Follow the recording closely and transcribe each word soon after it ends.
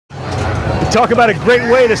Talk about a great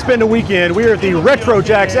way to spend a weekend. We are at the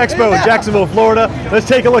RetroJAX Expo in Jacksonville, Florida. Let's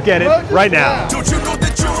take a look at it right now. Don't you know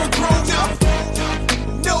that you're a grown-up?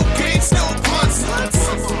 No games, no punts.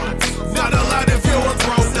 Not allowed if you're a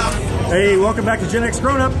grown-up. Hey, welcome back to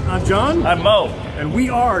GenXGrownUp. I'm John. I'm Mo. And we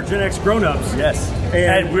are GenXGrownUps. Yes.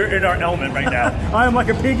 And we're in our element right now. I am like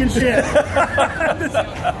a pig in shit.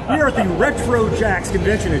 We are at the RetroJAX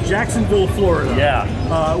convention in Jacksonville, Florida.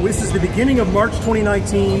 Yeah. This is the beginning of March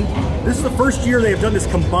 2019. This is the first year they have done this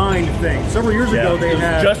combined thing. Several years ago they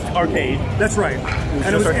had just arcade. That's right.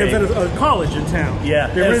 And it was at a college in town.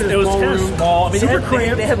 Yeah. It was kind of small. I mean, super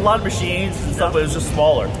they had a lot of machines and stuff, but it was just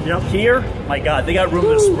smaller. Yep. Here, my God, they got room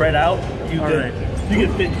to spread out. You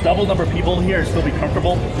can fit double number of people in here and still be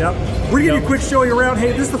comfortable. Yep. We're going to give you a quick show you around.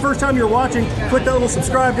 Hey, if this is the first time you're watching, click that little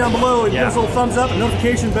subscribe down below and give us a little thumbs up and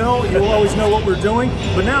notification bell. You'll always know what we're doing.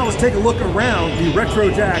 But now let's take a look around the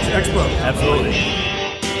RetroJAX Expo. Absolutely.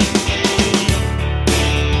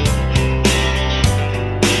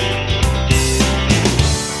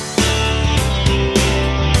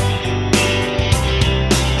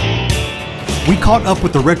 We caught up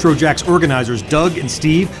with the RetroJAX organizers, Doug and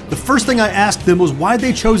Steve. The first thing I asked them was why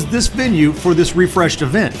they chose this venue for this refreshed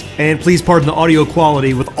event. And please pardon the audio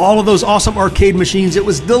quality. With all of those awesome arcade machines, it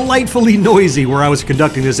was delightfully noisy where I was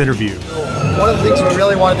conducting this interview. One of the things we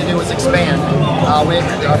really wanted to do was expand.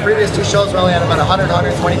 Our previous two shows we only had about 100,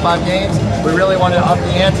 125 games. We really wanted to up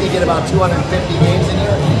the ante, get about 250 games in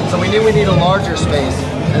here. So we knew we needed a larger space.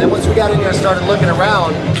 And then once we got in here and started looking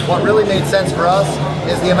around, what really made sense for us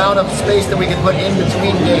is the amount of space that we could put in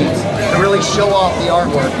between games to really show off the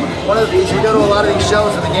artwork. One of the things, we go to a lot of these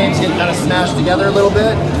shows and the games get kind of smashed together a little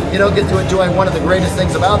bit. You don't get to enjoy one of the greatest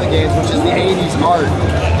things about the games, which is the 80s art.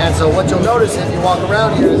 And so what you'll notice if you walk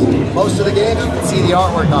around here is most of the games you can see the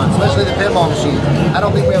artwork on, especially the pinball machine. I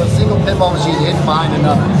don't think we have a single pinball machine hidden behind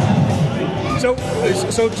another. So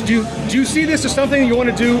do you see this as something you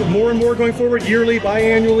want to do more and more going forward, yearly,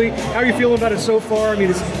 biannually? How are you feeling about it so far? I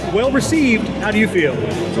mean, it's well received. How do you feel?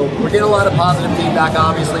 So we're getting a lot of positive feedback,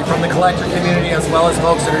 obviously, from the collector community as well as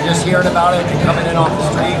folks that are just hearing about it and coming in off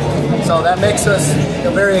the street. So that makes us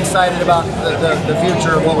very excited about the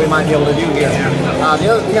future of what we might be able to do here. The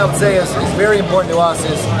other thing I would say is very important to us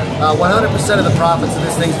is 100% of the profits of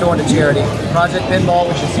this thing's going to charity. Project Pinball,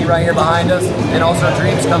 which you see right here behind us, and also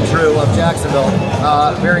Dreams Come True of Jacksonville,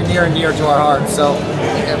 very near and dear to our hearts. So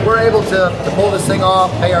if we're able to pull this thing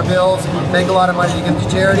off, pay our bills, make a lot of money to give to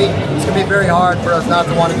charity, it's going to be very hard for us not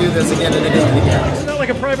to want to do this again and again and again. It's not like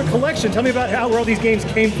a private collection. Tell me about where all these games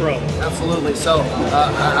came from. Absolutely. So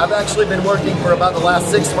I've actually been working for about the last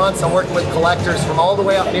 6 months. I'm working with collectors from all the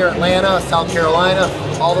way up near Atlanta, South Carolina,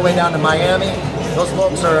 all the way down to Miami. Those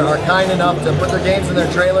folks are kind enough to put their games in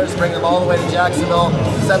their trailers, bring them all the way to Jacksonville,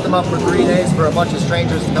 set them up for 3 days for a bunch of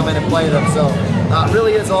strangers to come in and play them. So it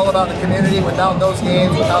really is all about the community. Without those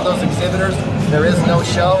games, without those exhibitors, there is no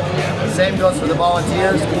show. The same goes for the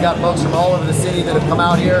volunteers. We've got folks from all over the city that have come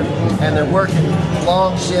out here, and they're working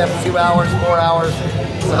long shifts, 2 hours, 4 hours,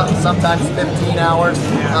 sometimes 15 hours,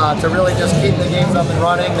 to really just keep the games up and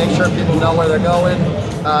running, make sure people know where they're going.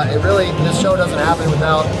 This show doesn't happen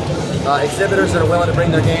without exhibitors that are willing to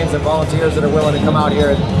bring their games and volunteers that are willing to come out here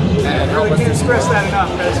and help us. Can't stress that enough,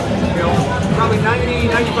 because probably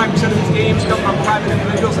 90–95% of these games come from private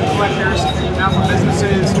individuals and collectors, not from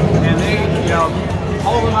businesses, and they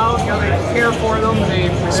haul them out. They care for them, they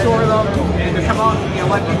restore them, and to come out and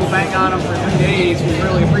let people bang on them for 3 days, we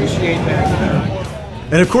really appreciate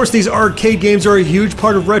that. And of course, these arcade games are a huge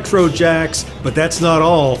part of RetroJAX, but that's not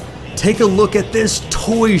all. Take a look at this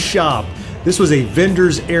toy shop. This was a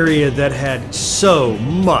vendor's area that had so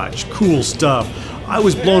much cool stuff. I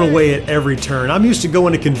was blown away at every turn. I'm used to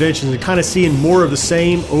going to conventions and kind of seeing more of the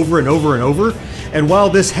same over and over and over. And while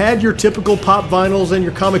this had your typical pop vinyls and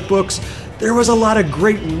your comic books, there was a lot of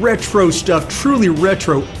great retro stuff, truly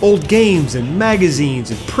retro, old games and magazines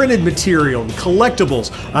and printed material and collectibles.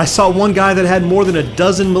 I saw one guy that had more than a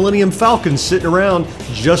dozen Millennium Falcons sitting around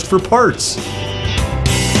just for parts.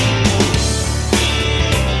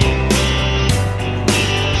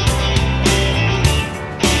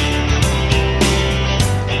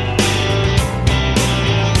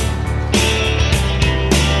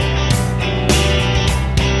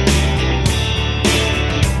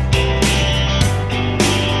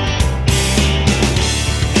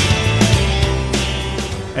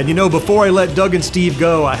 And you know, before I let Doug and Steve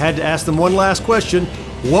go, I had to ask them one last question.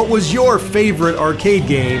 What was your favorite arcade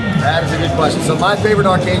game? That is a good question. So my favorite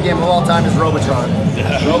arcade game of all time is Robotron.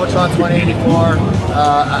 Robotron 2084.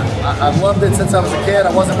 I've loved it since I was a kid.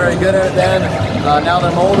 I wasn't very good at it then. Now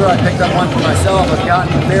that I'm older, I picked up one for myself. I've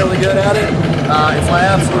gotten fairly good at it. It's my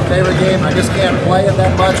absolute favorite game. I just can't play it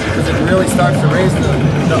that much because it really starts to raise the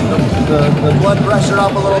blood pressure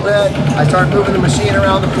up a little bit. I start moving the machine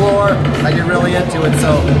around the floor. I get really into it.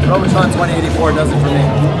 So Robotron 2084 does it for me.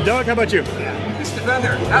 Doug, how about you? It's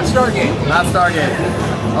Defender, not Stargate. Not Stargate.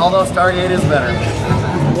 Although Stargate is better.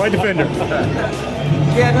 Why Defender?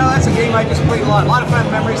 Yeah, no, that's a game I just played a lot. A lot of fun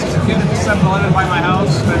memories as a kid at the 7-Eleven by my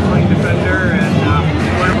house. Been playing Defender, and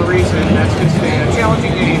for whatever reason, that's just a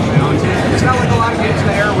challenging game. You know, it's not like a lot of games in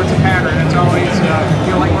the era where it's a pattern. It's always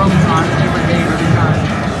feel like Robotron, a different game every time.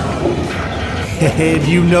 And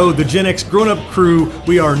you know, the GenXGrownUp crew,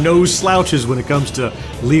 we are no slouches when it comes to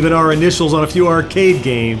leaving our initials on a few arcade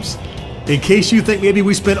games. In case you think maybe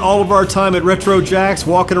we spent all of our time at RetroJAX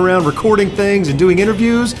walking around recording things and doing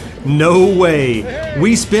interviews, no way.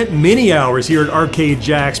 We spent many hours here at Arcade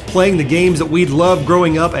Jax playing the games that we loved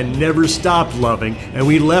growing up and never stopped loving, and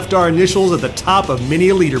we left our initials at the top of many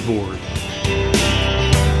a leaderboard.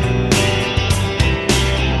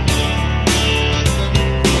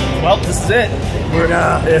 Well, this is it.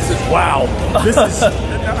 This is wow. This is.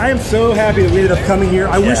 I am so happy that we ended up coming here.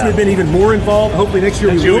 I wish we'd been even more involved. Hopefully next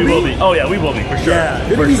year we will be. Oh yeah, we will be for sure.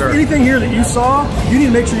 Yeah. For sure. Anything here that you saw, you need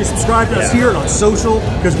to make sure you subscribe to us here and on social,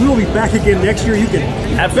 because we will be back again next year. You can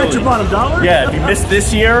bet your bottom dollar. Yeah, if you missed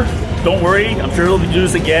this year, don't worry. I'm sure they'll do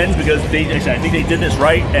this again because I think they did this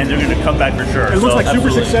right, and they're going to come back for sure. It looks like super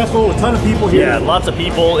successful. A ton of people here. Yeah, lots of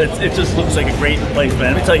people. It just looks like a great place,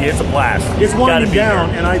 man. Let me tell you, it's a blast. It's winding down,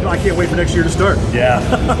 and I can't wait for next year to start. Yeah,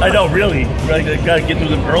 I know, really. Got to get through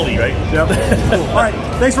them early, right? Yep. Cool. All right,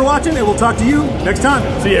 thanks for watching, and we'll talk to you next time.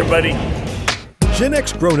 See you, everybody.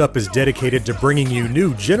 GenXGrownUp is dedicated to bringing you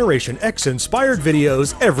new Generation X inspired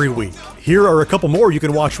videos every week. Here are a couple more you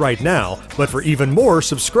can watch right now, but for even more,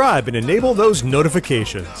 subscribe and enable those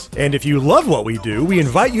notifications. And if you love what we do, we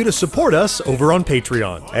invite you to support us over on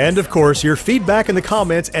Patreon. And of course, your feedback in the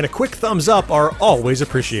comments and a quick thumbs up are always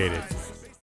appreciated.